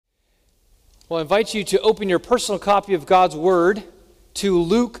Well, I invite you to open your personal copy of God's Word to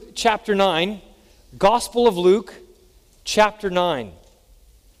Luke chapter 9, Gospel of Luke chapter 9.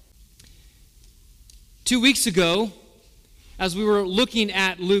 2 weeks ago, as we were looking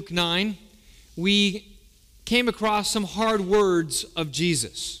at Luke 9, we came across some hard words of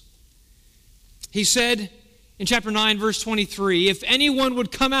Jesus. He said in chapter 9, verse 23, "If anyone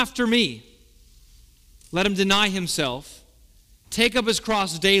would come after me, let him deny himself, take up his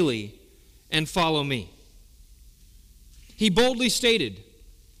cross daily, and follow me." He boldly stated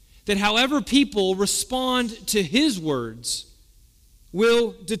that however people respond to his words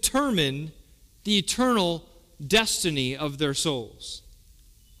will determine the eternal destiny of their souls.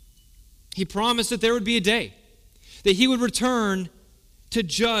 He promised that there would be a day that he would return to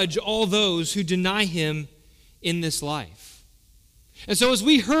judge all those who deny him in this life. And so as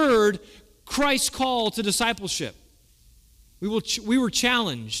we heard Christ's call to discipleship, we were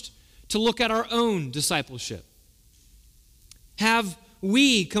challenged to look at our own discipleship. Have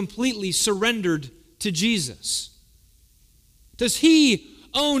we completely surrendered to Jesus? Does he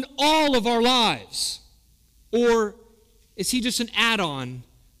own all of our lives? Or is he just an add-on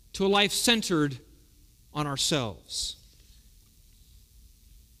to a life centered on ourselves?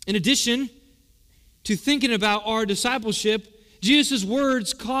 In addition to thinking about our discipleship, Jesus'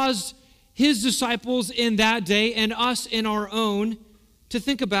 words caused his disciples in that day and us in our own to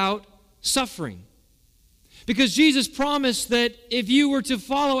think about suffering. Because Jesus promised that if you were to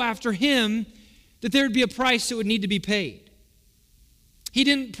follow after him, that there would be a price that would need to be paid. He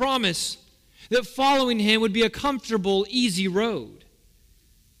didn't promise that following him would be a comfortable, easy road.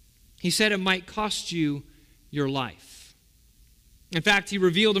 He said it might cost you your life. In fact, he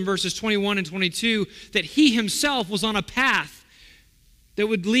revealed in verses 21 and 22 that he himself was on a path that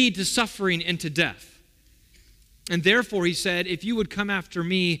would lead to suffering and to death. And therefore, he said, if you would come after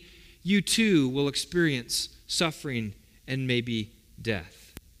me, you too will experience suffering and maybe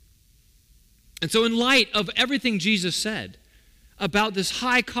death. And so in light of everything Jesus said about this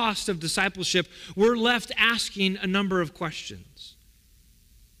high cost of discipleship, we're left asking a number of questions.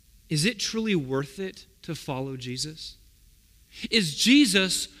 Is it truly worth it to follow Jesus? Is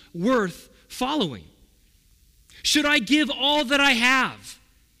Jesus worth following? Should I give all that I have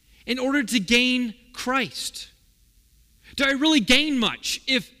in order to gain Christ? Do I really gain much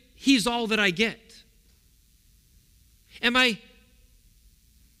if he's all that I get? Am I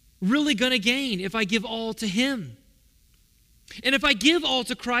really going to gain if I give all to him? And if I give all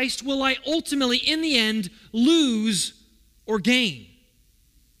to Christ, will I ultimately, in the end, lose or gain?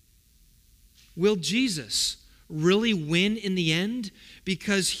 Will Jesus really win in the end?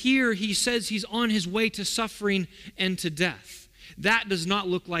 Because here he says he's on his way to suffering and to death. That does not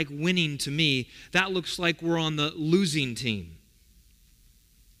look like winning to me. That looks like we're on the losing team.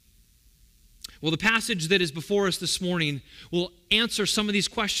 Well, the passage that is before us this morning will answer some of these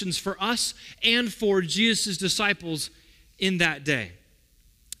questions for us and for Jesus' disciples in that day.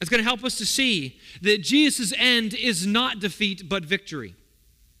 It's going to help us to see that Jesus' end is not defeat but victory.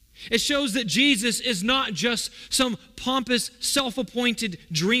 It shows that Jesus is not just some pompous, self-appointed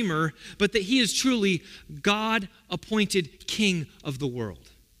dreamer, but that he is truly God-appointed King of the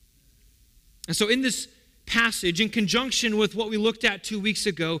world. And so in this passage, in conjunction with what we looked at 2 weeks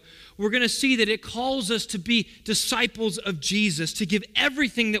ago, we're going to see that it calls us to be disciples of Jesus, to give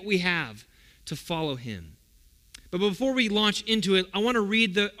everything that we have to follow him. But before we launch into it, I want to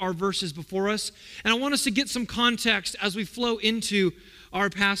read our verses before us, and I want us to get some context as we flow into our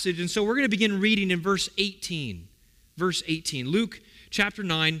passage. And so we're going to begin reading in verse 18. Verse 18. Luke chapter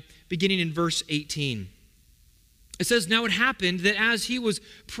 9, beginning in verse 18. It says, "Now it happened that as he was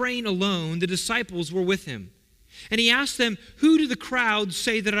praying alone, the disciples were with him. And he asked them, 'Who do the crowds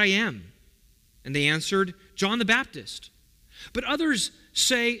say that I am?' And they answered, 'John the Baptist. But others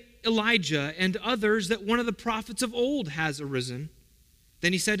say Elijah, and others that one of the prophets of old has arisen.'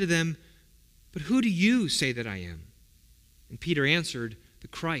 Then he said to them, 'But who do you say that I am?' And Peter answered, 'The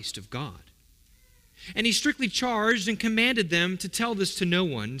Christ of God.' And he strictly charged and commanded them to tell this to no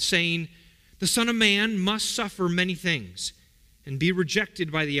one, saying, 'The Son of Man must suffer many things, and be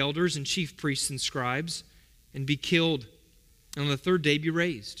rejected by the elders and chief priests and scribes, and be killed, and on the third day be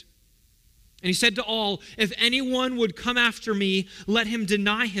raised.' And he said to all, 'If anyone would come after me, let him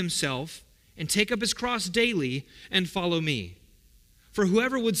deny himself, and take up his cross daily, and follow me. For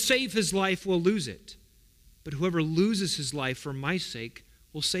whoever would save his life will lose it, but whoever loses his life for my sake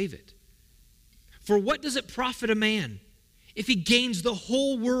will save it. For what does it profit a man if he gains the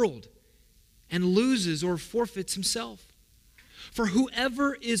whole world and loses or forfeits himself? For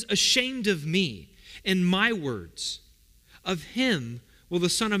whoever is ashamed of me and my words, of him will the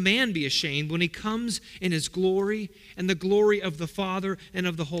Son of Man be ashamed when he comes in his glory and the glory of the Father and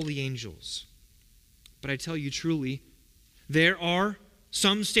of the holy angels? But I tell you truly, there are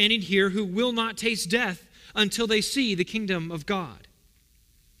some standing here who will not taste death until they see the kingdom of God."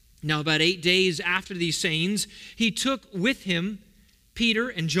 Now, about 8 days after these sayings, he took with him Peter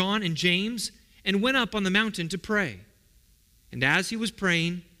and John and James and went up on the mountain to pray. And as he was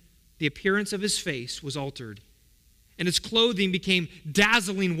praying, the appearance of his face was altered, and his clothing became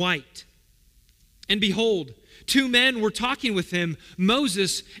dazzling white. And behold, 2 men were talking with him,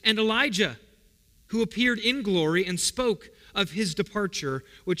 Moses and Elijah, who appeared in glory and spoke of his departure,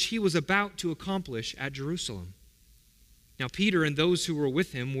 which he was about to accomplish at Jerusalem. Now Peter and those who were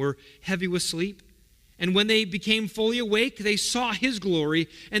with him were heavy with sleep, and when they became fully awake, they saw his glory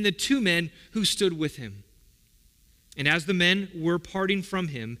and the 2 men who stood with him. And as the men were parting from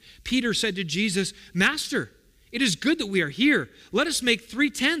him, Peter said to Jesus, "Master, it is good that we are here. Let us make 3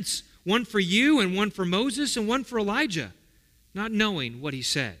 tents, one for you and one for Moses and one for Elijah," not knowing what he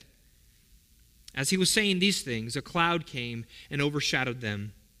said. As he was saying these things, a cloud came and overshadowed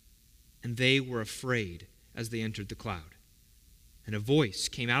them, and they were afraid as they entered the cloud. And a voice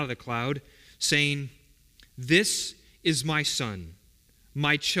came out of the cloud saying, "This is my Son,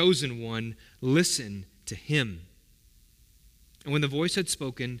 my chosen one. Listen to him." And when the voice had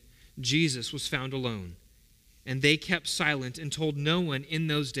spoken, Jesus was found alone. And they kept silent and told no one in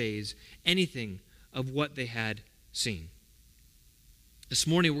those days anything of what they had seen. This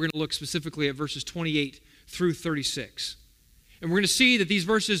morning, we're going to look specifically at verses 28 through 36. And we're going to see that these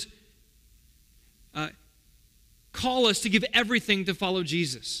verses call us to give everything to follow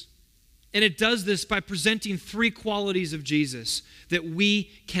Jesus. And it does this by presenting 3 qualities of Jesus that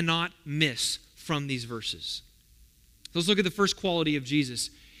we cannot miss from these verses. So let's look at the first quality of Jesus,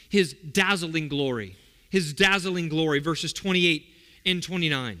 his dazzling glory. His dazzling glory, verses 28 and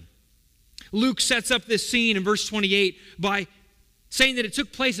 29. Luke sets up this scene in verse 28 by saying that it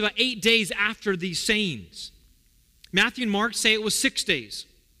took place about 8 days after these sayings. Matthew and Mark say it was 6 days.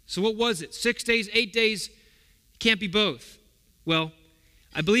 So what was it? 6 days, 8 days? Can't be both. Well,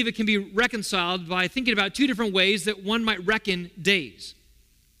 I believe it can be reconciled by thinking about 2 different ways that one might reckon days.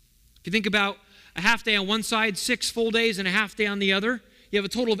 If you think about a half day on one side, 6 full days, and a half day on the other, you have a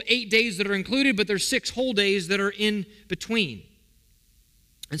total of 8 days that are included, but there's 6 whole days that are in between.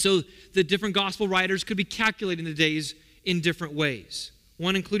 And so the different gospel writers could be calculating the days in different ways.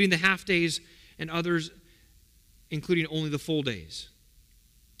 One including the half days and others including only the full days.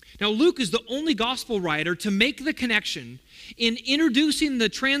 Now, Luke is the only gospel writer to make the connection in introducing the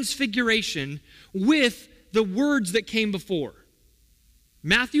transfiguration with the words that came before.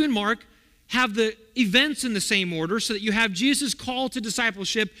 Matthew and Mark have the events in the same order so that you have Jesus' call to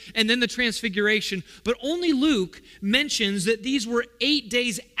discipleship and then the transfiguration. But only Luke mentions that these were 8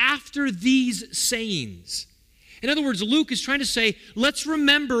 days after these sayings. In other words, Luke is trying to say, let's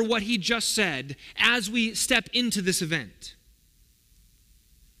remember what he just said as we step into this event.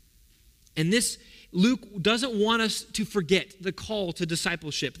 And this, Luke doesn't want us to forget the call to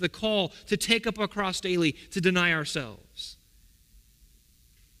discipleship, the call to take up our cross daily, to deny ourselves.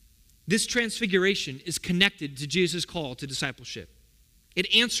 This transfiguration is connected to Jesus' call to discipleship.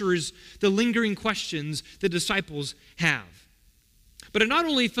 It answers the lingering questions the disciples have. But it not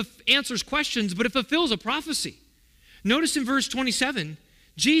only answers questions, but it fulfills a prophecy. Notice in verse 27,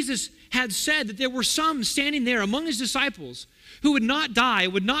 Jesus had said that there were some standing there among his disciples who would not die,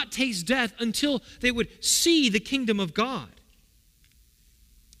 would not taste death until they would see the kingdom of God.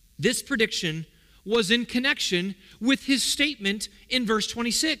 This prediction was in connection with his statement in verse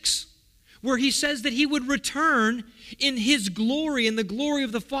 26, where he says that he would return in his glory, in the glory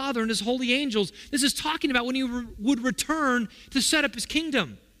of the Father and his holy angels. This is talking about when he would return to set up his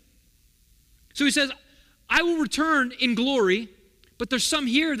kingdom. So he says, I will return in glory, but there's some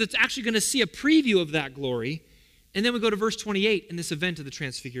here that's actually going to see a preview of that glory. And then we go to verse 28 in this event of the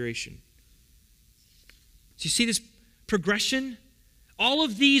transfiguration. So you see this progression? All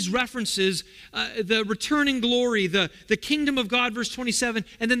of these references, the returning glory, the kingdom of God, verse 27,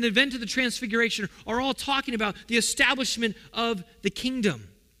 and then the event of the transfiguration are all talking about the establishment of the kingdom.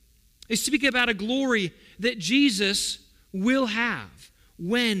 They speak about a glory that Jesus will have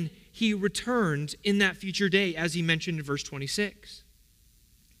when he returns in that future day, as he mentioned in verse 26.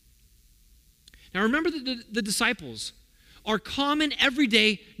 Now remember that the disciples are common,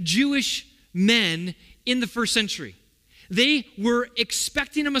 everyday Jewish men in the first century. They were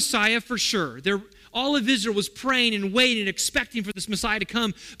expecting a Messiah for sure. All of Israel was praying and waiting and expecting for this Messiah to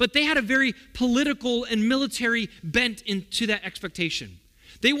come, but they had a very political and military bent into that expectation.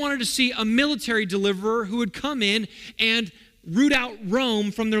 They wanted to see a military deliverer who would come in and root out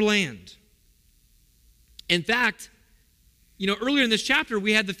Rome from their land. In fact, earlier in this chapter,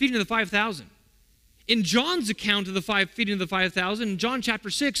 we had the feeding of the 5,000. In John's account of the feeding of the 5,000, in John chapter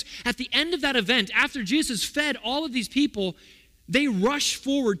 6, at the end of that event, after Jesus fed all of these people, they rush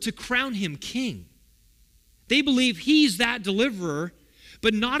forward to crown him king. They believe he's that deliverer,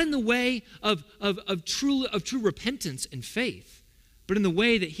 but not in the way of true repentance and faith, but in the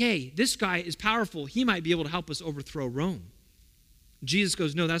way that, hey, this guy is powerful. He might be able to help us overthrow Rome. Jesus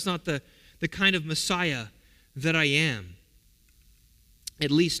goes, no, that's not the kind of Messiah that I am,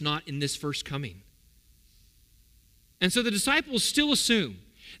 at least not in this first coming. And so the disciples still assume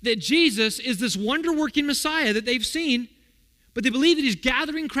that Jesus is this wonder-working Messiah that they've seen, but they believe that he's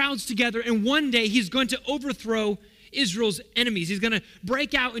gathering crowds together, and one day he's going to overthrow Israel's enemies. He's going to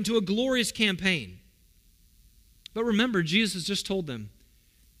break out into a glorious campaign. But remember, Jesus has just told them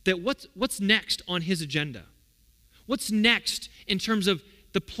that what's next on his agenda? What's next in terms of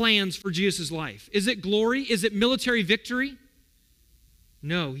the plans for Jesus' life? Is it glory? Is it military victory?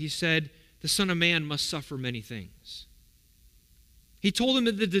 No, he said the Son of Man must suffer many things. He told them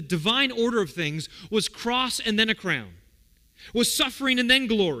that the divine order of things was cross and then a crown, was suffering and then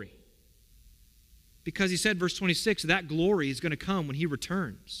glory. Because he said, verse 26, that glory is going to come when he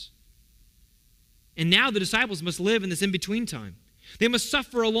returns. And now the disciples must live in this in-between time. They must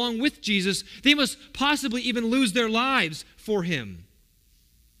suffer along with Jesus. They must possibly even lose their lives for him.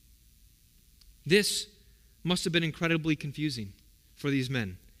 This must have been incredibly confusing for these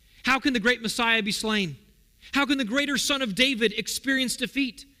men. How can the great Messiah be slain? How can the greater Son of David experience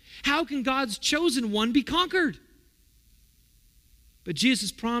defeat? How can God's chosen one be conquered? But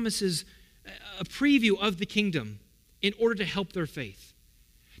Jesus promises a preview of the kingdom in order to help their faith.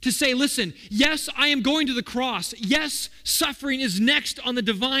 To say, listen, yes, I am going to the cross. Yes, suffering is next on the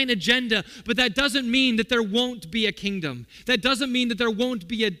divine agenda, but that doesn't mean that there won't be a kingdom. That doesn't mean that there won't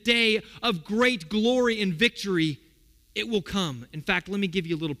be a day of great glory and victory. It will come. In fact, let me give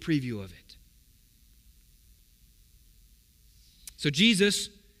you a little preview of it. So Jesus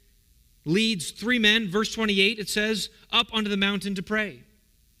leads three men, verse 28, it says, up onto the mountain to pray.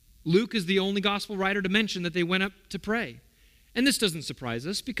 Luke is the only gospel writer to mention that they went up to pray. And this doesn't surprise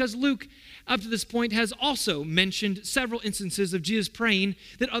us because Luke, up to this point, has also mentioned several instances of Jesus praying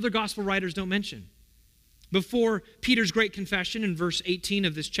that other gospel writers don't mention. Before Peter's great confession in verse 18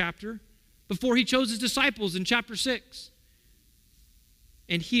 of this chapter, before he chose his disciples in chapter 6,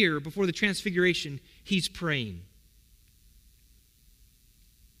 and here, before the transfiguration, he's praying.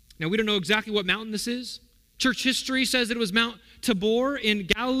 Now, we don't know exactly what mountain this is. Church history says that it was Mount Tabor in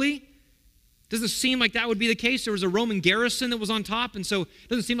Galilee. Doesn't seem like that would be the case. There was a Roman garrison that was on top, and so it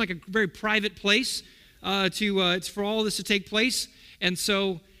doesn't seem like a very private place for all this to take place. And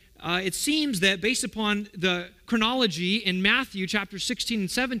so it seems that based upon the chronology in Matthew chapter 16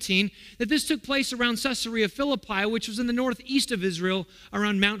 and 17, that this took place around Caesarea Philippi, which was in the northeast of Israel,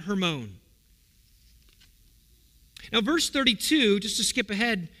 around Mount Hermon. Now, verse 32, just to skip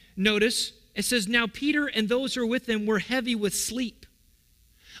ahead, notice, it says, now Peter and those who were with him were heavy with sleep.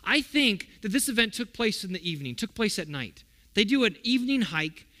 I think that this event took place in the evening, took place at night. They do an evening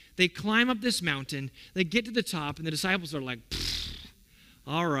hike. They climb up this mountain. They get to the top, and the disciples are like,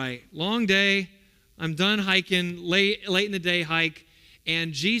 all right, long day. I'm done hiking, late in the day hike.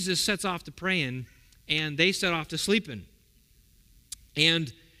 And Jesus sets off to praying, and they set off to sleeping.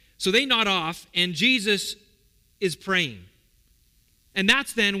 And so they nod off, and Jesus is praying. And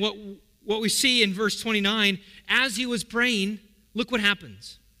that's then what we see in verse 29. As he was praying, look what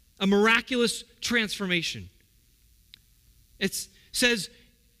happens. A miraculous transformation. It says,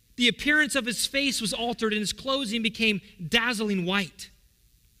 the appearance of his face was altered and his clothing became dazzling white.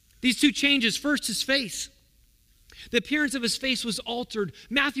 These two changes. First, his face. The appearance of his face was altered.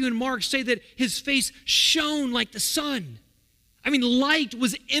 Matthew and Mark say that his face shone like the sun. I mean, light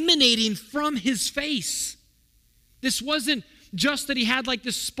was emanating from his face. This wasn't just that he had like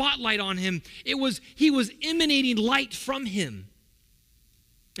this spotlight on him. He was emanating light from him.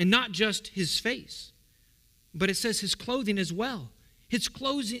 And not just his face, but it says his clothing as well. His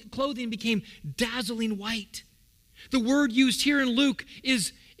clothing became dazzling white. The word used here in Luke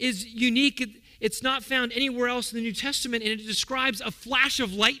is unique. It's not found anywhere else in the New Testament, and it describes a flash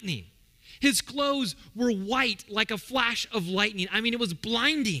of lightning. His clothes were white like a flash of lightning. I mean, it was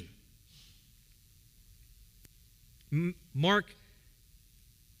blinding. Mark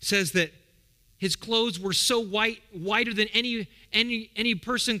says that his clothes were so white, whiter than any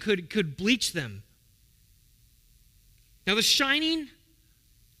person could bleach them. Now,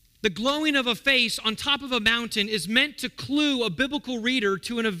 the glowing of a face on top of a mountain is meant to clue a biblical reader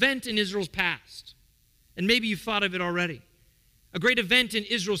to an event in Israel's past. And maybe you've thought of it already. a great event in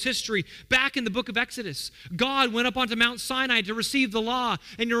Israel's history. Back in the book of Exodus, God went up onto Mount Sinai to receive the law.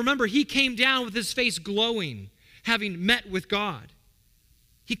 And you remember, he came down with his face glowing, having met with God.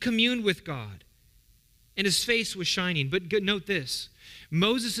 He communed with God, and his face was shining. But note this,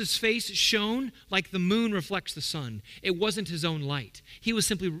 Moses' face shone like the moon reflects the sun. It wasn't his own light. He was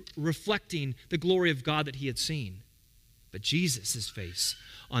simply reflecting the glory of God that he had seen. But Jesus' face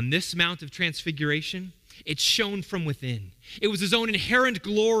on this Mount of Transfiguration, it shone from within. It was his own inherent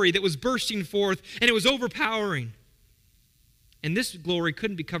glory that was bursting forth, and it was overpowering. And this glory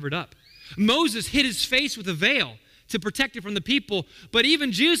couldn't be covered up. Moses hid his face with a veil to protect it from the people, but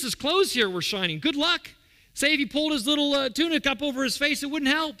even Jesus' clothes here were shining. Good luck. Say if he pulled his little tunic up over his face, it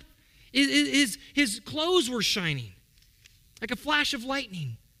wouldn't help. His clothes were shining like a flash of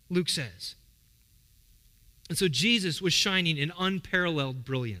lightning, Luke says. And so Jesus was shining in unparalleled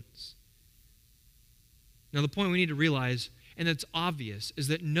brilliance. Now the point we need to realize, and it's obvious, is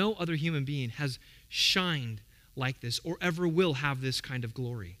that no other human being has shined like this or ever will have this kind of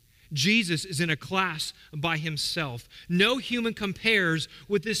glory. Jesus is in a class by himself. No human compares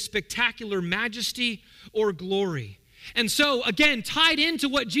with this spectacular majesty or glory. And so, again, tied into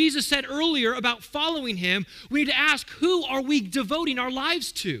what Jesus said earlier about following him, we need to ask, who are we devoting our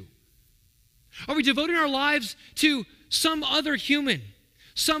lives to? Are we devoting our lives to some other human,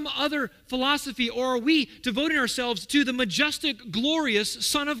 some other philosophy, or are we devoting ourselves to the majestic, glorious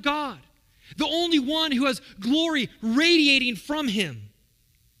Son of God, the only one who has glory radiating from him?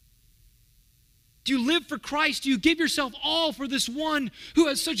 Do you live for Christ? Do you give yourself all for this one who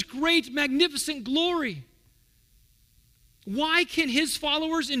has such great, magnificent glory? Why can his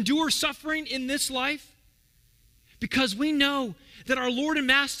followers endure suffering in this life? Because we know that our Lord and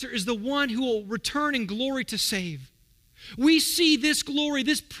Master is the one who will return in glory to save. We see this glory,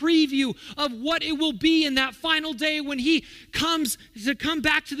 this preview of what it will be in that final day when he comes to come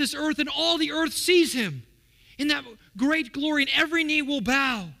back to this earth and all the earth sees him in that great glory, and every knee will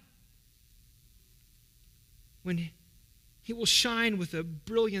bow. When he will shine with a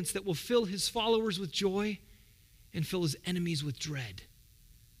brilliance that will fill his followers with joy and fill his enemies with dread.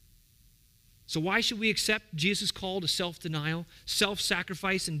 So why should we accept Jesus' call to self-denial,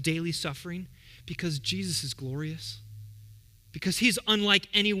 self-sacrifice, and daily suffering? Because Jesus is glorious. Because he's unlike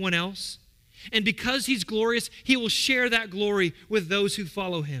anyone else. And because he's glorious, he will share that glory with those who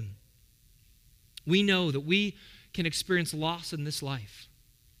follow him. We know that we can experience loss in this life,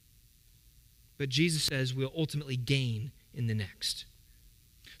 but Jesus says we'll ultimately gain in the next.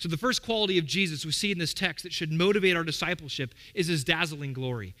 So the first quality of Jesus we see in this text that should motivate our discipleship is his dazzling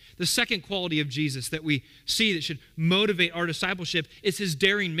glory. The second quality of Jesus that we see that should motivate our discipleship is his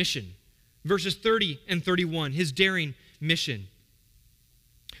daring mission. Verses 30 and 31, his daring mission.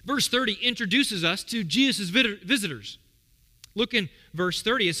 Verse 30 introduces us to Jesus' visitors. Look in verse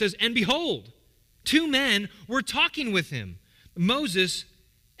 30. It says, "And behold, two men were talking with him, Moses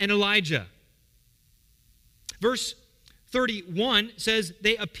and Elijah." Verse 31 says,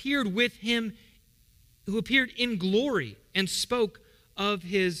 "They appeared with him who appeared in glory and spoke of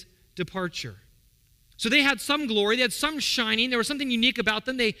his departure." So they had some glory, they had some shining, there was something unique about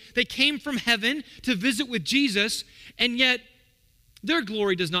them. They came from heaven to visit with Jesus, and yet their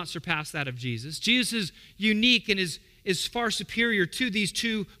glory does not surpass that of Jesus. Jesus is unique and is far superior to these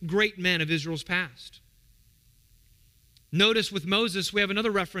two great men of Israel's past. Notice with Moses, we have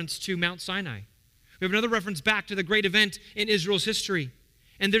another reference to Mount Sinai. We have another reference back to the great event in Israel's history.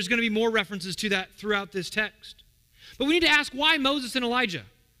 And there's going to be more references to that throughout this text. But we need to ask, why Moses and Elijah?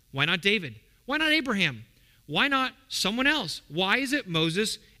 Why not David? Why not Abraham? Why not someone else? Why is it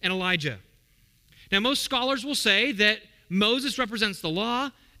Moses and Elijah? Now, most scholars will say that Moses represents the law,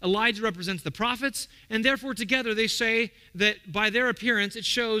 Elijah represents the prophets, and therefore together they say that by their appearance it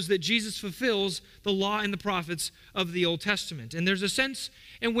shows that Jesus fulfills the law and the prophets of the Old Testament. And there's a sense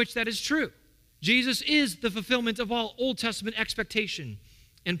in which that is true. Jesus is the fulfillment of all Old Testament expectation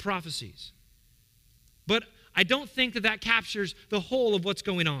and prophecies. But I don't think that captures the whole of what's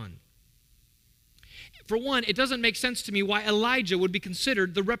going on. For one, it doesn't make sense to me why Elijah would be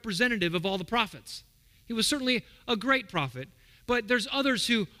considered the representative of all the prophets. He was certainly a great prophet, but there's others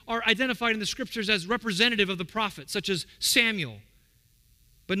who are identified in the scriptures as representative of the prophets, such as Samuel,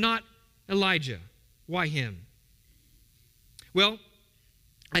 but not Elijah. Why him? Well,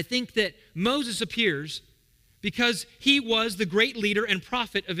 I think that Moses appears because he was the great leader and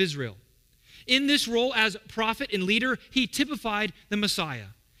prophet of Israel. In this role as prophet and leader, he typified the Messiah.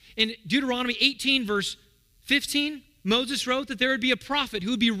 In Deuteronomy 18, verse 15, Moses wrote that there would be a prophet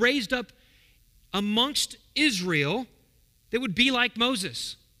who would be raised up amongst Israel that would be like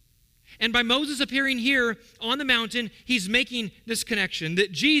Moses. And by Moses appearing here on the mountain, he's making this connection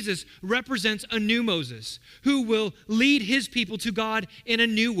that Jesus represents a new Moses who will lead his people to God in a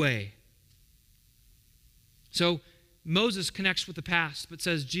new way. So Moses connects with the past, but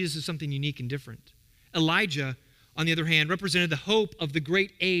says Jesus is something unique and different. Elijah, on the other hand, represented the hope of the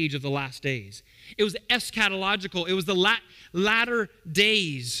great age of the last days. It was eschatological. It was the latter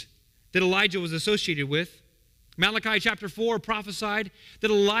days that Elijah was associated with. Malachi chapter 4 prophesied that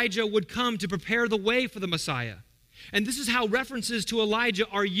Elijah would come to prepare the way for the Messiah. And this is how references to Elijah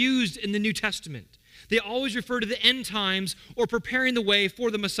are used in the New Testament. They always refer to the end times or preparing the way for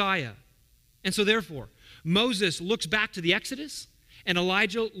the Messiah. And so therefore, Moses looks back to the Exodus, and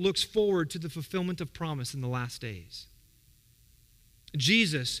Elijah looks forward to the fulfillment of promise in the last days.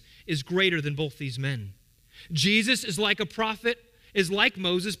 Jesus is greater than both these men. Jesus is like a prophet, is like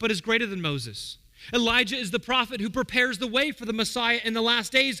Moses, but is greater than Moses. Elijah is the prophet who prepares the way for the Messiah in the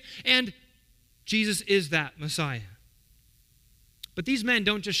last days, and Jesus is that Messiah. But these men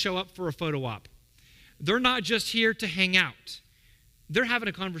don't just show up for a photo op. They're not just here to hang out. They're having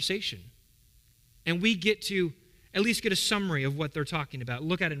a conversation. And we get to at least get a summary of what they're talking about.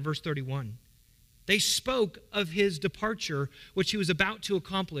 Look at it in verse 31. They spoke of his departure, which he was about to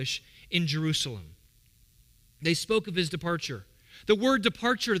accomplish in Jerusalem. They spoke of his departure. The word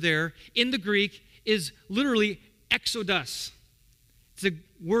departure there in the Greek is literally exodus. It's the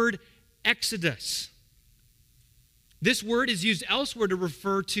word exodus. This word is used elsewhere to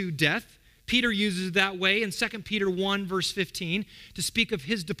refer to death. Peter uses it that way in 2 Peter 1, verse 15, to speak of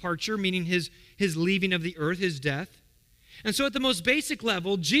his departure, meaning his leaving of the earth, his death. And so at the most basic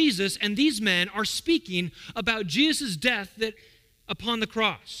level, Jesus and these men are speaking about Jesus' death upon the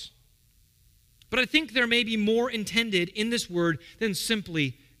cross. But I think there may be more intended in this word than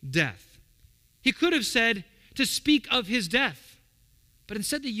simply death. He could have said to speak of his death, but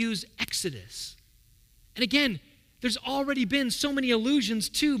instead to use exodus. And again, there's already been so many allusions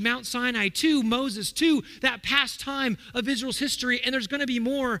to Mount Sinai, to Moses, to that past time of Israel's history, and there's going to be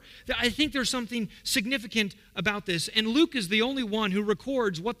more. I think there's something significant about this, and Luke is the only one who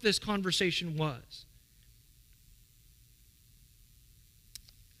records what this conversation was.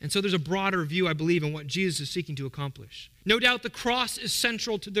 And so there's a broader view, I believe, in what Jesus is seeking to accomplish. No doubt the cross is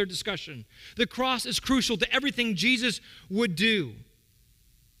central to their discussion. The cross is crucial to everything Jesus would do.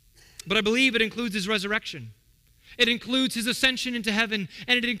 But I believe it includes his resurrection. It includes his ascension into heaven,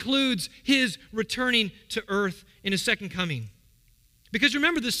 and it includes his returning to earth in his second coming. Because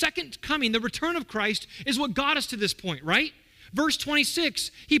remember, the second coming, the return of Christ, is what got us to this point, right? Verse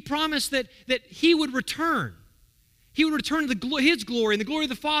 26, he promised that he would return. He would return to his glory and the glory of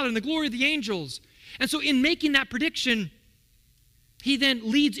the Father and the glory of the angels. And so in making that prediction, he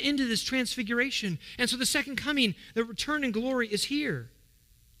then leads into this transfiguration. And so the second coming, the return in glory is here.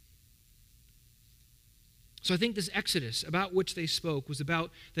 So I think this Exodus about which they spoke was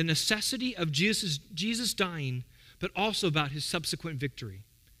about the necessity of Jesus dying, but also about his subsequent victory.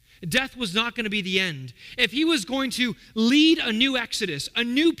 Death was not going to be the end. If he was going to lead a new Exodus, a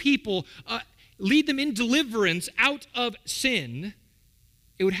new people, lead them in deliverance out of sin,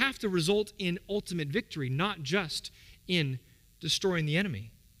 it would have to result in ultimate victory, not just in destroying the enemy.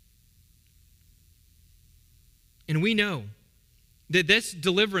 And we know that this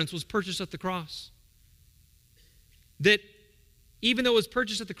deliverance was purchased at the cross. That even though it was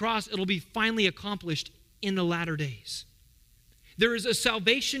purchased at the cross, it'll be finally accomplished in the latter days. There is a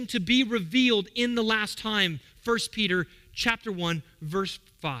salvation to be revealed in the last time. 1 Peter chapter 1, verse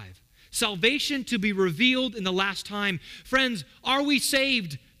 5. Salvation to be revealed in the last time. Friends, are we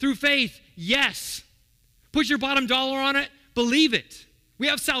saved through faith? Yes. Put your bottom dollar on it. Believe it. We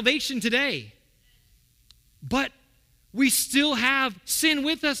have salvation today. But we still have sin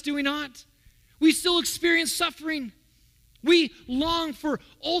with us, do we not? We still experience suffering. We long for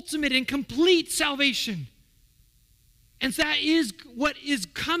ultimate and complete salvation. And that is what is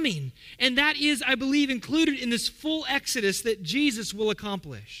coming. And that is, I believe, included in this full exodus that Jesus will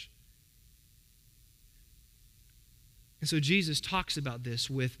accomplish. And so Jesus talks about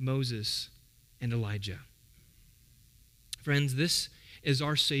this with Moses and Elijah. Friends, this is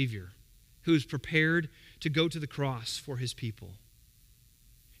our Savior who is prepared to go to the cross for his people.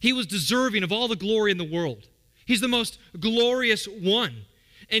 He was deserving of all the glory in the world. He's the most glorious one.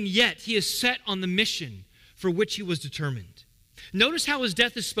 And yet he is set on the mission for which he was determined. Notice how his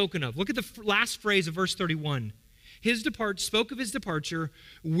death is spoken of. Look at the last phrase of verse 31. Spoke of his departure,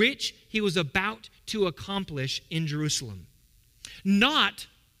 which he was about to accomplish in Jerusalem. Not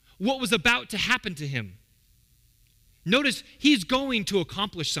what was about to happen to him. Notice, he's going to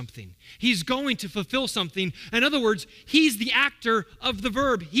accomplish something. He's going to fulfill something. In other words, he's the actor of the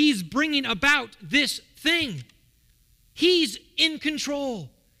verb. He's bringing about this thing. He's in control.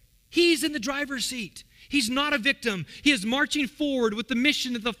 He's in the driver's seat. He's not a victim. He is marching forward with the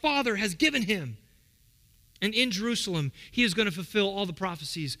mission that the Father has given him. And in Jerusalem, he is going to fulfill all the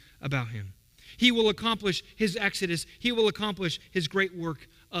prophecies about him. He will accomplish his exodus. He will accomplish his great work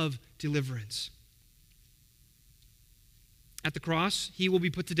of deliverance. At the cross, he will be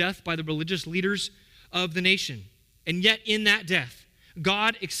put to death by the religious leaders of the nation. And yet in that death,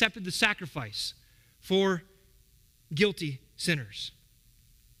 God accepted the sacrifice for guilty sinners.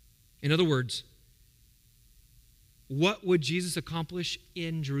 In other words, what would Jesus accomplish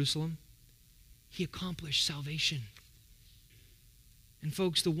in Jerusalem? He accomplished salvation. And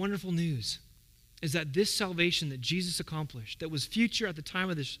folks, the wonderful news is that this salvation that Jesus accomplished, that was future at the time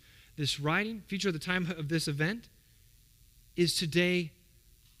of this writing, future at the time of this event, is today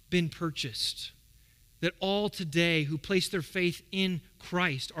been purchased. That all today who place their faith in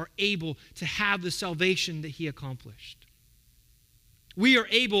Christ are able to have the salvation that he accomplished. We are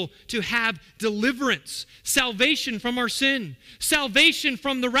able to have deliverance, salvation from our sin, salvation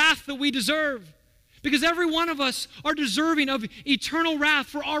from the wrath that we deserve. Because every one of us are deserving of eternal wrath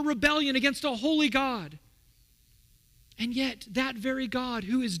for our rebellion against a holy God. And yet, that very God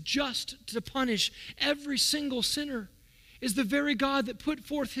who is just to punish every single sinner is the very God that put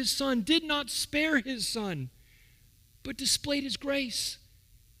forth his Son, did not spare his Son, but displayed his grace,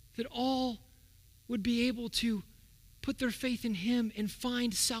 that all would be able to put their faith in him and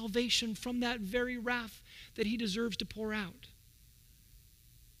find salvation from that very wrath that he deserves to pour out.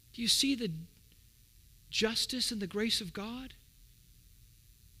 Do you see the justice and the grace of God?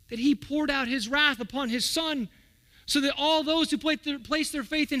 That he poured out his wrath upon his Son so that all those who place their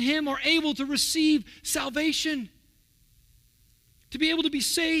faith in him are able to receive salvation, to be able to be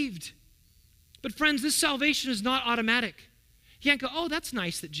saved. But friends, this salvation is not automatic. You can't go, oh, that's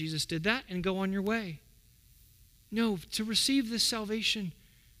nice that Jesus did that, and go on your way. No, to receive this salvation,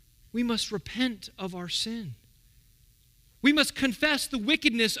 we must repent of our sin. We must confess the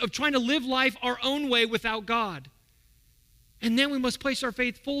wickedness of trying to live life our own way without God. And then we must place our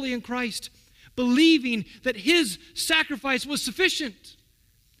faith fully in Christ, believing that his sacrifice was sufficient,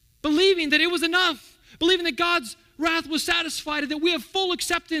 believing that it was enough, believing that God's wrath was satisfied and that we have full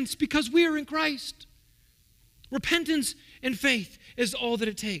acceptance because we are in Christ. Repentance and faith is all that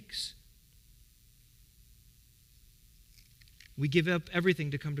it takes. We give up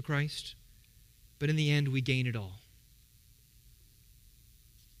everything to come to Christ, but in the end we gain it all.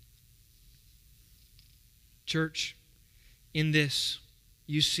 Church, in this,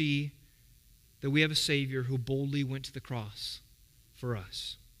 you see that we have a Savior who boldly went to the cross for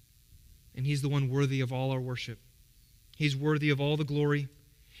us. And he's the one worthy of all our worship. He's worthy of all the glory.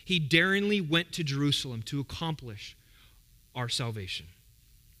 He daringly went to Jerusalem to accomplish our salvation.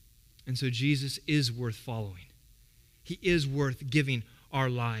 And so Jesus is worth following. He is worth giving our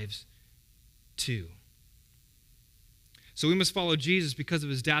lives to. So we must follow Jesus because of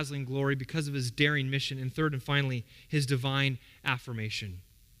his dazzling glory, because of his daring mission, and third and finally, his divine affirmation.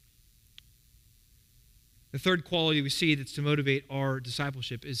 The third quality we see that's to motivate our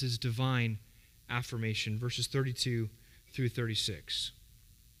discipleship is his divine affirmation, verses 32 through 36.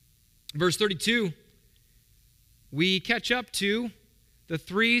 Verse 32, we catch up to the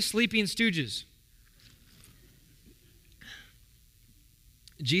three sleeping stooges.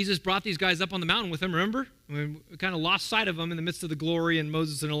 Jesus brought these guys up on the mountain with him, remember? We kind of lost sight of them in the midst of the glory and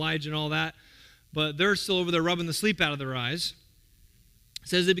Moses and Elijah and all that, but they're still over there rubbing the sleep out of their eyes. It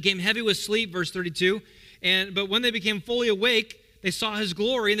says they became heavy with sleep, verse 32, but when they became fully awake, they saw his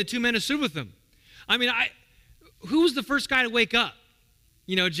glory and the two men who stood with him. I mean, who was the first guy to wake up?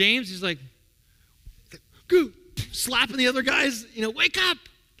 You know, James, he's like, slapping the other guys, wake up.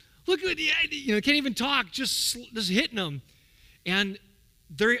 Look at can't even talk, just hitting them. And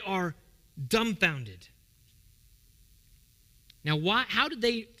they are dumbfounded. Now, how did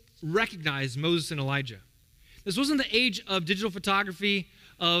they recognize Moses and Elijah? This wasn't the age of digital photography,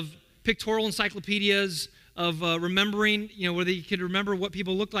 of pictorial encyclopedias, of remembering, where they could remember what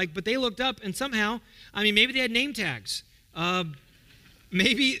people looked like, but they looked up and somehow, maybe they had name tags.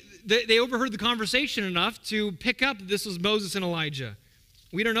 Maybe they overheard the conversation enough to pick up that this was Moses and Elijah.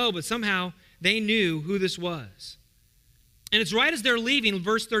 We don't know, but somehow they knew who this was. And it's right as they're leaving,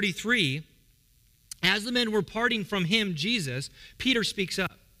 verse 33, as the men were parting from him, Jesus, Peter speaks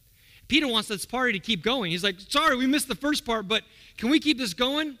up. Peter wants this party to keep going. He's like, sorry, we missed the first part, but can we keep this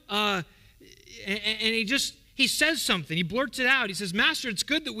going? And he says something. He blurts it out. He says, Master, it's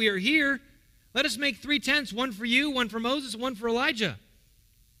good that we are here. Let us make 3 tents, one for you, one for Moses, one for Elijah.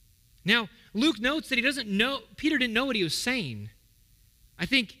 Now, Luke notes that Peter didn't know what he was saying. I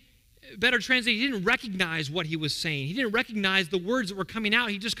think, better translated, he didn't recognize what he was saying. He didn't recognize the words that were coming out.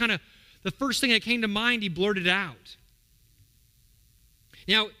 He just the first thing that came to mind, he blurted out.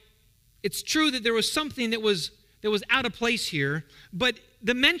 Now, it's true that there was something that was out of place here, but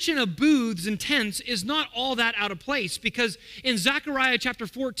the mention of booths and tents is not all that out of place, because in Zechariah chapter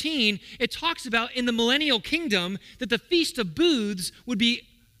 14, it talks about in the millennial kingdom that the Feast of Booths would be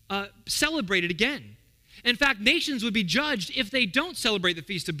celebrated again. In fact, nations would be judged if they don't celebrate the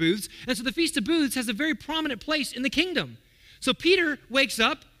Feast of Booths, and so the Feast of Booths has a very prominent place in the kingdom. So Peter wakes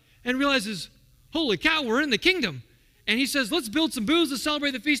up and realizes, holy cow, we're in the kingdom. And he says, let's build some booths to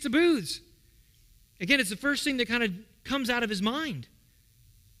celebrate the Feast of Booths. Again, it's the first thing that kind of comes out of his mind.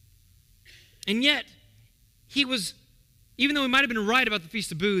 And yet, even though he might have been right about the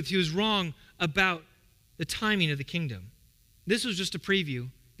Feast of Booths, he was wrong about the timing of the kingdom. This was just a preview.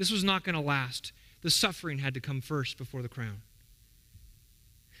 This was not going to last. The suffering had to come first before the crown.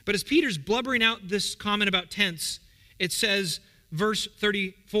 But as Peter's blubbering out this comment about tents, it says, verse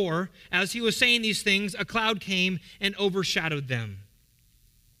 34, as he was saying these things, a cloud came and overshadowed them.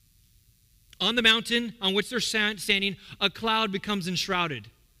 On the mountain on which they're standing, a cloud becomes enshrouded.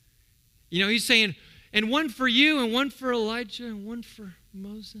 He's saying, and one for you, and one for Elijah, and one for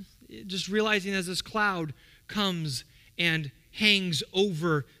Moses. Just realizing as this cloud comes and hangs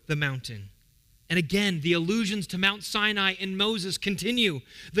over the mountain. And again, the allusions to Mount Sinai and Moses continue.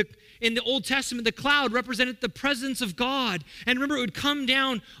 In the Old Testament, the cloud represented the presence of God. And remember, it would come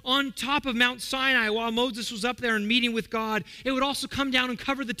down on top of Mount Sinai while Moses was up there and meeting with God. It would also come down and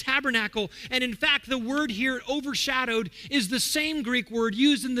cover the tabernacle. And in fact, the word here, overshadowed, is the same Greek word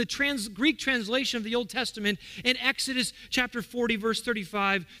used in the Greek translation of the Old Testament in Exodus chapter 40, verse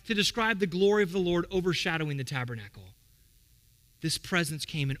 35, to describe the glory of the Lord overshadowing the tabernacle. This presence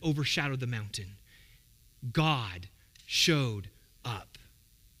came and overshadowed the mountain. God showed up.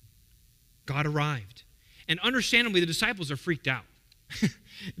 God arrived. And understandably, the disciples are freaked out.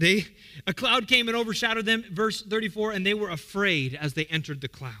 A cloud came and overshadowed them, verse 34, and they were afraid as they entered the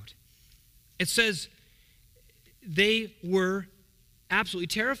cloud. It says they were absolutely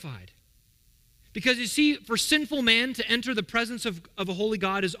terrified. Because you see, for sinful man to enter the presence of a holy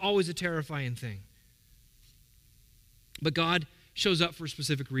God is always a terrifying thing. But God shows up for a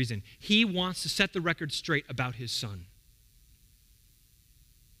specific reason. He wants to set the record straight about his son.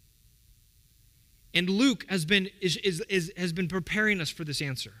 And Luke has been preparing us for this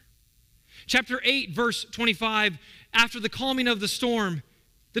answer. Chapter 8, verse 25, after the calming of the storm,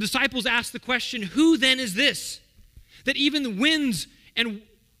 the disciples ask the question, who then is this? That even the winds and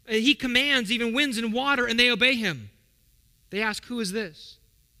he commands even winds and water, and they obey him. They ask, who is this?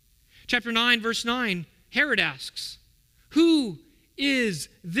 Chapter 9, verse 9, Herod asks, who is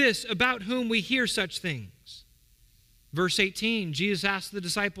this about whom we hear such things? Verse 18, Jesus asks the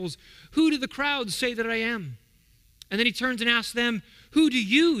disciples, who do the crowds say that I am? And then he turns and asks them, who do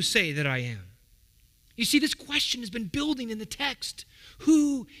you say that I am? You see, this question has been building in the text.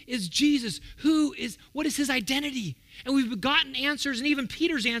 Who is Jesus? What is his identity? And we've gotten answers, and even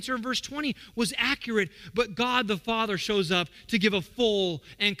Peter's answer in verse 20 was accurate, but God the Father shows up to give a full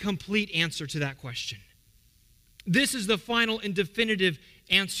and complete answer to that question. This is the final and definitive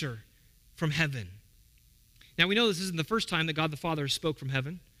answer from heaven. Now, we know this isn't the first time that God the Father spoke from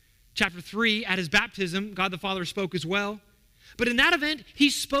heaven. Chapter 3, at his baptism, God the Father spoke as well. But in that event, he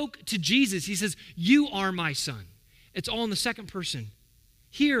spoke to Jesus. He says, you are my son. It's all in the second person.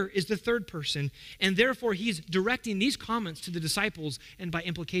 Here is the third person, and therefore he's directing these comments to the disciples and by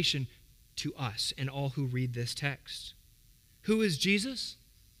implication to us and all who read this text. Who is Jesus?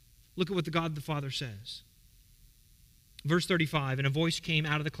 Look at what the God the Father says. Verse 35, and a voice came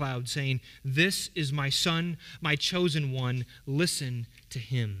out of the cloud saying, this is my son, my chosen one. Listen to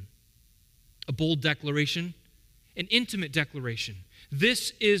him. A bold declaration, an intimate declaration.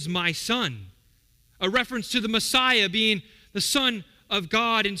 This is my son. A reference to the Messiah being the Son of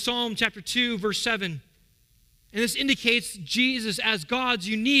God in Psalm chapter 2, verse 7. And this indicates Jesus as God's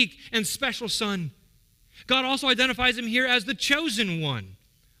unique and special son. God also identifies him here as the chosen one,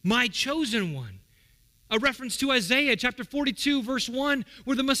 my chosen one. A reference to Isaiah chapter 42, verse 1,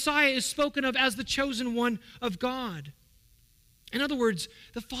 where the Messiah is spoken of as the chosen one of God. In other words,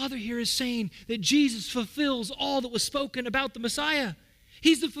 the Father here is saying that Jesus fulfills all that was spoken about the Messiah.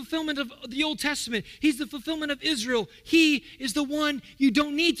 He's the fulfillment of the Old Testament. He's the fulfillment of Israel. He is the one you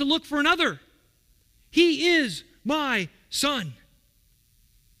don't need to look for another. He is my son.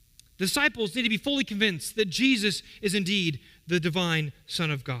 Disciples need to be fully convinced that Jesus is indeed the divine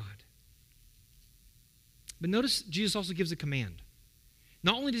Son of God. But notice Jesus also gives a command.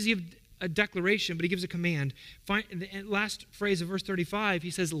 Not only does he give a declaration, but he gives a command. The last phrase of verse 35,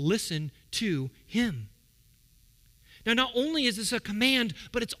 he says, listen to him. Now, not only is this a command,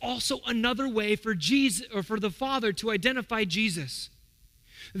 but it's also another way for Jesus, or for the Father, to identify Jesus.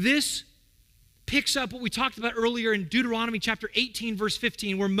 This picks up what we talked about earlier in Deuteronomy chapter 18, verse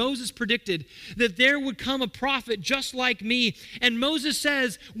 15, where Moses predicted that there would come a prophet just like me. And Moses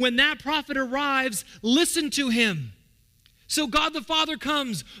says, when that prophet arrives, listen to him. So God the Father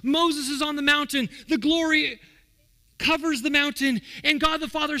comes. Moses is on the mountain. The glory covers the mountain. And God the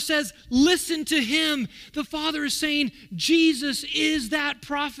Father says, listen to him. The Father is saying, Jesus is that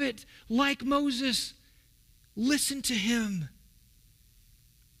prophet like Moses. Listen to him.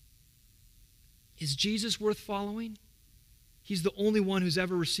 Is Jesus worth following? He's the only one who's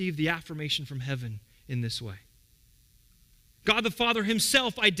ever received the affirmation from heaven in this way. God the Father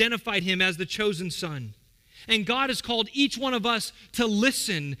himself identified him as the chosen son. And God has called each one of us to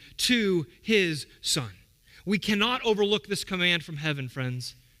listen to his Son. We cannot overlook this command from heaven,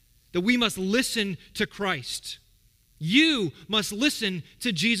 friends, that we must listen to Christ. You must listen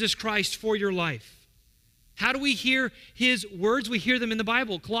to Jesus Christ for your life. How do we hear his words? We hear them in the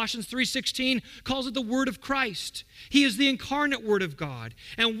Bible. Colossians 3:16 calls it the word of Christ. He is the incarnate word of God,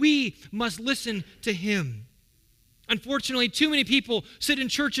 and we must listen to him. Unfortunately, too many people sit in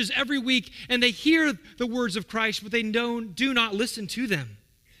churches every week and they hear the words of Christ, but they do not listen to them.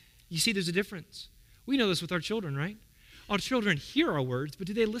 You see, there's a difference. We know this with our children, right? Our children hear our words, but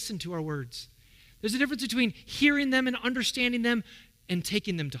do they listen to our words? There's a difference between hearing them and understanding them and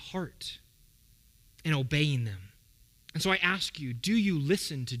taking them to heart and obeying them. And so I ask you, do you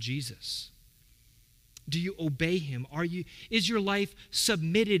listen to Jesus? Do you obey him? Is your life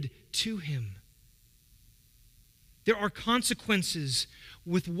submitted to him? There are consequences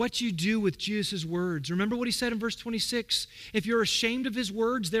with what you do with Jesus' words. Remember what he said in verse 26? If you're ashamed of his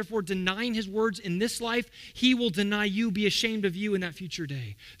words, therefore denying his words in this life, he will deny you, be ashamed of you in that future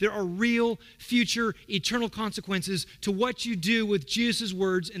day. There are real, future, eternal consequences to what you do with Jesus'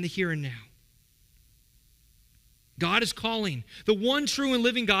 words in the here and now. God is calling the one true and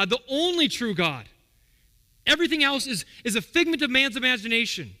living God, the only true God. Everything else is a figment of man's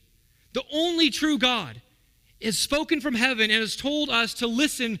imagination. The only true God is spoken from heaven and has told us to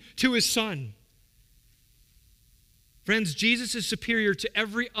listen to his Son. Friends, Jesus is superior to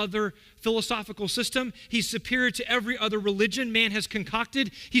every other philosophical system. He's superior to every other religion man has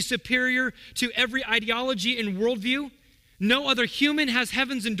concocted. He's superior to every ideology and worldview. No other human has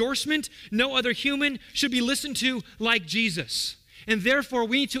heaven's endorsement. No other human should be listened to like Jesus. And therefore,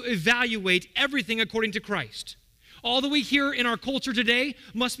 we need to evaluate everything according to Christ. All that we hear in our culture today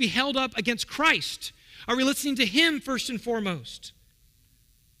must be held up against Christ. Are we listening to him first and foremost?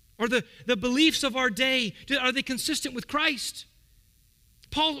 Or the beliefs of our day, are they consistent with Christ?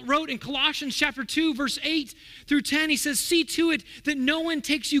 Paul wrote in Colossians chapter 2, verse 8 through 10, he says, see to it that no one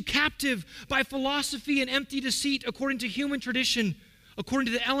takes you captive by philosophy and empty deceit according to human tradition, according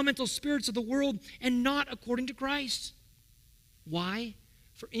to the elemental spirits of the world, and not according to Christ. Why?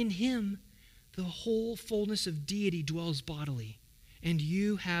 For in him the whole fullness of deity dwells bodily, and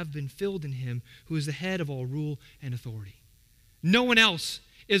you have been filled in him who is the head of all rule and authority. No one else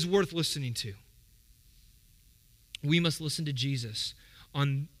is worth listening to. We must listen to Jesus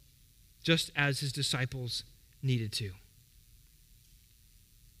just as his disciples needed to.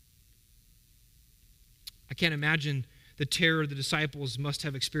 I can't imagine the terror the disciples must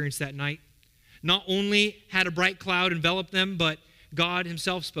have experienced that night. Not only had a bright cloud enveloped them, but God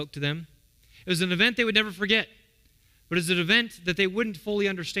himself spoke to them. It was an event they would never forget. But it's an event that they wouldn't fully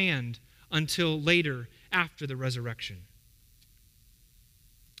understand until later after the resurrection.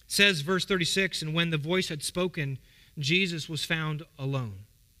 It says, verse 36, and when the voice had spoken, Jesus was found alone.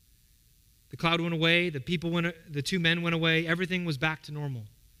 The cloud went away, the two men went away, everything was back to normal.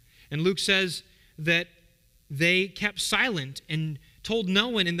 And Luke says that they kept silent and told no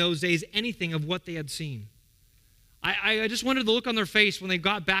one in those days anything of what they had seen. I just wondered the look on their face when they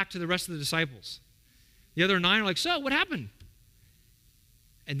got back to the rest of the disciples. The other 9 are like, so what happened?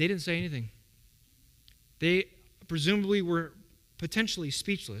 And they didn't say anything. They presumably were potentially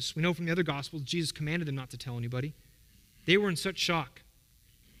speechless. We know from the other Gospels, Jesus commanded them not to tell anybody. They were in such shock.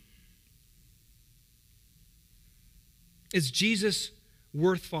 Is Jesus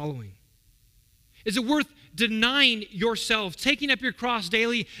worth following? Is it worth denying yourself, taking up your cross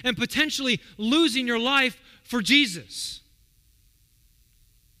daily, and potentially losing your life for Jesus?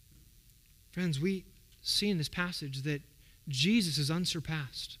 Friends, we see in this passage that Jesus is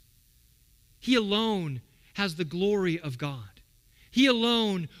unsurpassed. He alone has the glory of God. He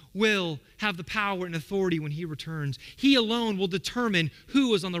alone will have the power and authority when he returns. He alone will determine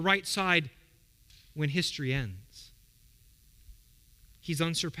who is on the right side when history ends. He's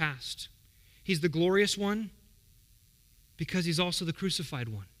unsurpassed. He's the glorious one because he's also the crucified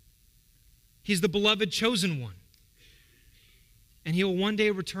one. He's the beloved chosen one. And he will one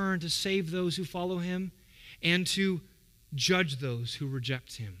day return to save those who follow him and to judge those who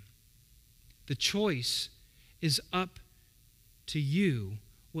reject him. The choice is up to you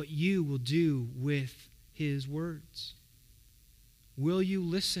what you will do with his words. Will you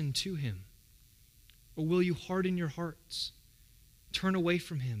listen to him? Or will you harden your hearts, turn away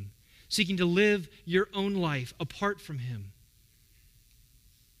from him, seeking to live your own life apart from him?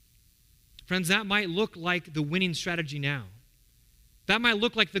 Friends, that might look like the winning strategy now. That might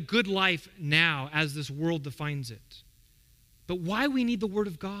look like the good life now as this world defines it. But why we need the Word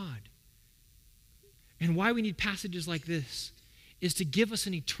of God and why we need passages like this is to give us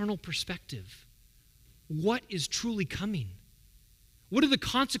an eternal perspective. What is truly coming? What are the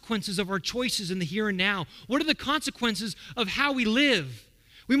consequences of our choices in the here and now? What are the consequences of how we live?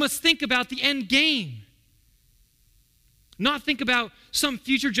 We must think about the end game. Not think about some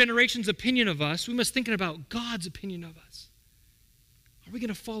future generation's opinion of us. We must think about God's opinion of us. Are we going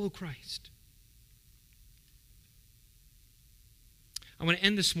to follow Christ? I want to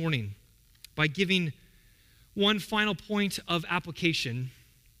end this morning by giving one final point of application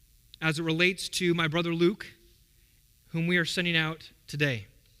as it relates to my brother Luke, whom we are sending out today.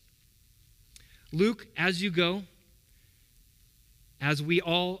 Luke, as you go, as we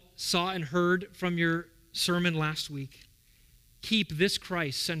all saw and heard from your sermon last week, keep this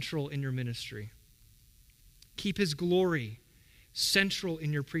Christ central in your ministry. Keep his glory central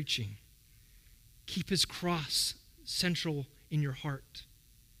in your preaching. Keep his cross central in your heart.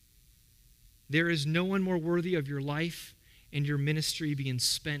 There is no one more worthy of your life and your ministry being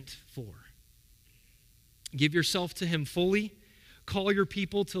spent for. Give yourself to him fully. Call your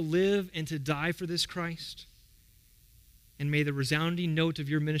people to live and to die for this Christ. And may the resounding note of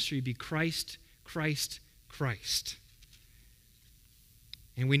your ministry be Christ, Christ, Christ.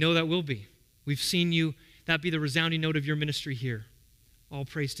 And we know that will be. We've seen you, that be the resounding note of your ministry here. All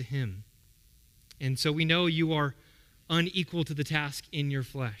praise to him. And so we know you are unequal to the task in your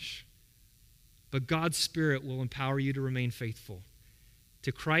flesh. But God's Spirit will empower you to remain faithful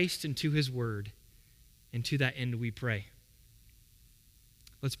to Christ and to his word. And to that end we pray.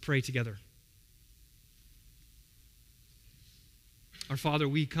 Let's pray together. Our Father,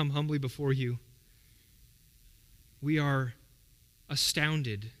 we come humbly before you. We are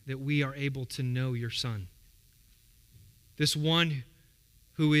astounded that we are able to know your Son. This one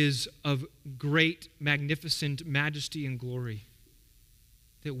who is of great, magnificent majesty and glory.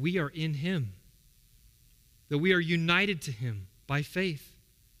 That we are in him. That we are united to him by faith.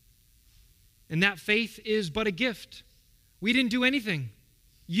 And that faith is but a gift. We didn't do anything.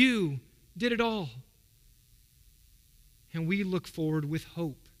 You did it all. And we look forward with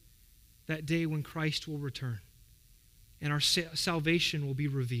hope that day when Christ will return and our salvation will be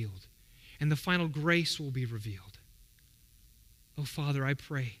revealed and the final grace will be revealed. Oh, Father, I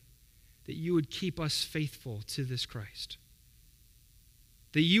pray that you would keep us faithful to this Christ.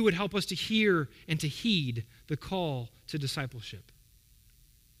 That you would help us to hear and to heed the call to discipleship.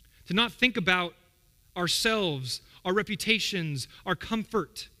 To not think about ourselves, our reputations, our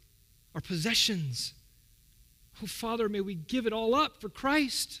comfort, our possessions. Oh, Father, may we give it all up for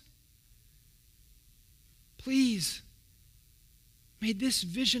Christ. Please, may this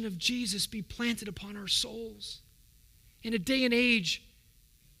vision of Jesus be planted upon our souls. In a day and age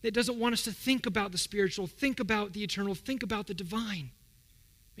that doesn't want us to think about the spiritual, think about the eternal, think about the divine.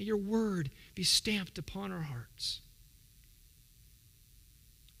 May your word be stamped upon our hearts.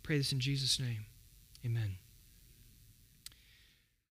 Pray this in Jesus' name. Amen.